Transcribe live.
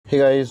Hey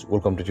guys,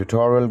 welcome to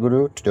Tutorial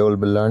Guru. Today we'll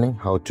be learning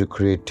how to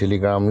create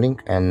Telegram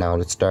link, and now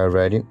let's dive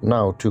right in.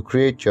 Now to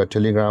create your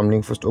Telegram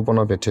link, first open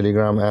up your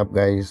Telegram app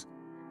guys,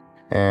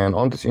 and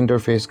on this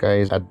interface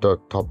guys, at the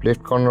top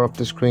left corner of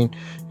the screen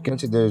you can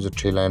see there is a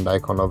three-lined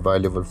icon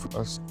available for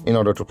us. In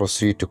order to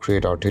proceed to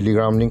create our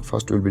Telegram link,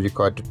 first we'll be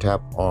required to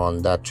tap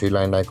on that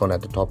three-lined icon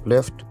at the top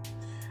left,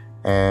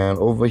 and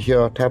over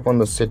here tap on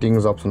the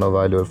settings option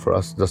available for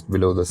us just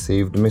below the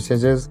saved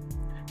messages,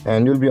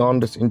 and you'll be on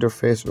this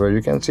interface where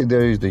you can see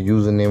there is the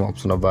username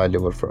option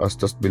available for us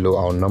just below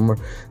our number.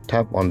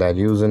 Tap on that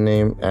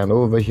username, and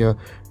over here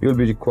you'll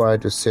be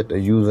required to set a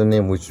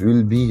username which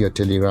will be your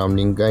Telegram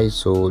link guys.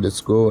 So let's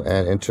go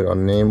and enter our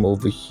name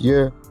over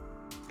here,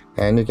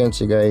 and you can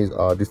see guys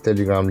this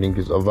Telegram link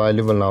is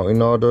available. Now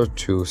in order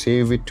to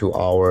save it to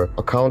our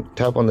account,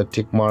 tap on the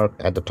tick mark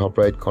at the top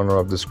right corner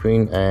of the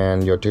screen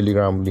and your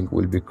Telegram link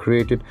will be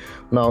created.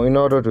 Now in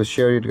order to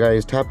share it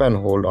guys, tap and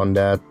hold on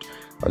that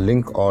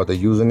link or the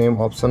username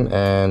option,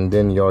 and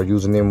then your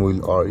username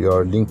will or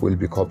your link will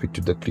be copied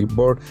to the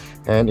clipboard.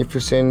 And if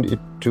you send it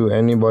to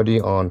anybody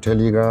on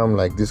Telegram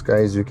like this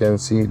guys, you can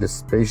see,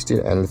 let's paste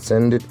it and let's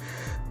send it,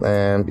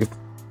 and if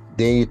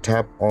they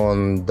tap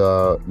on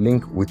the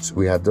link which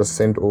we have just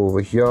sent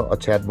over here, a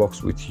chat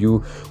box with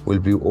you will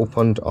be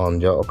opened on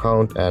your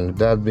account. And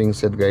that being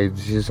said guys,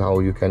 this is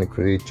how you can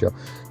create your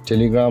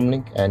Telegram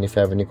link. And if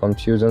you have any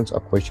confusions or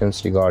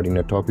questions regarding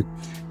the topic,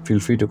 feel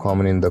free to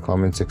comment in the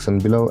comment section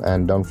below,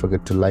 and don't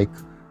forget to like,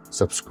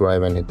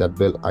 subscribe and hit that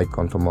bell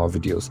icon for more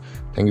videos.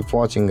 Thank you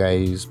for watching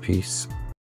guys. Peace.